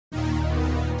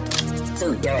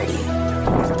too dirty.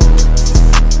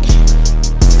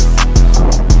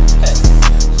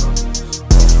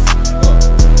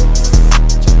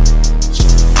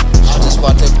 I just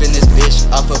walked up in this bitch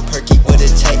off a perky with a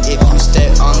tech. If you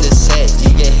step on the set, you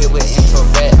get hit with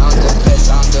infrared. I'm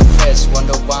depressed,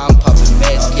 wonder why I'm popping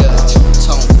meds. Yeah,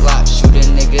 two-tone block, shoot a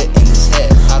nigga in his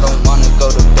head. I don't wanna go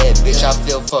to bed, bitch, I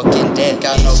feel fucking dead.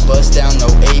 Got no bust down,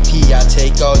 no AP, I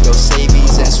take all your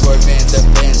savings and swerve in the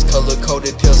Benz.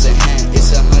 Color-coded pills in hand,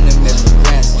 it's 100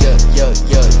 milligrams. Yeah,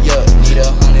 need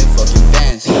 100 fucking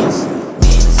bands.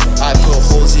 I put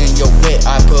holes in your wit,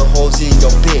 I put holes in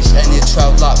your bitch. And it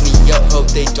trial lock me up,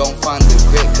 hope they don't find the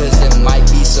grit. Cause there might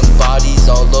be some bodies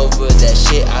all over that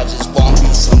shit. I just wanna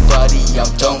be somebody,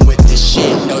 I'm done with this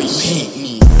shit. No, you hate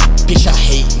me, bitch, I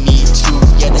hate me too.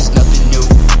 Yeah, there's nothing new,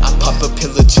 I pop a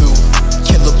pill or two.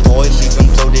 Kill a boy, leave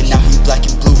him bloated, now he black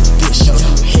and blue. Bitch, no,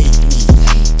 you hate me,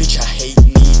 bitch, I hate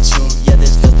me too. Yeah,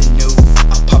 there's nothing new,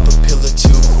 I pop a pill or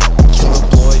two. Kill a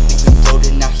boy, leave him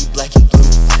bloated, now he black and blue.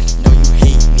 No, you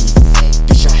hate me,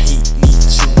 bitch, I hate me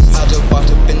too. I just walked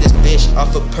up in this bitch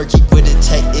off a perky with a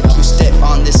tech. If you step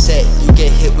on the set, you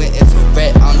get hit with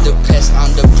infrared. I'm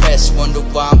depressed, wonder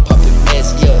why I'm popping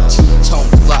meds. Yeah, two-tone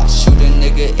block, shoot a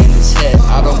nigga in his head.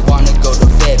 I don't wanna go to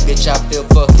bed, bitch, I feel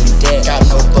fucking dead. Got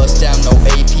no bust down, no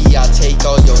AP, I take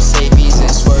all your savings and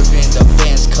swerve in the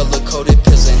Benz. Color-coded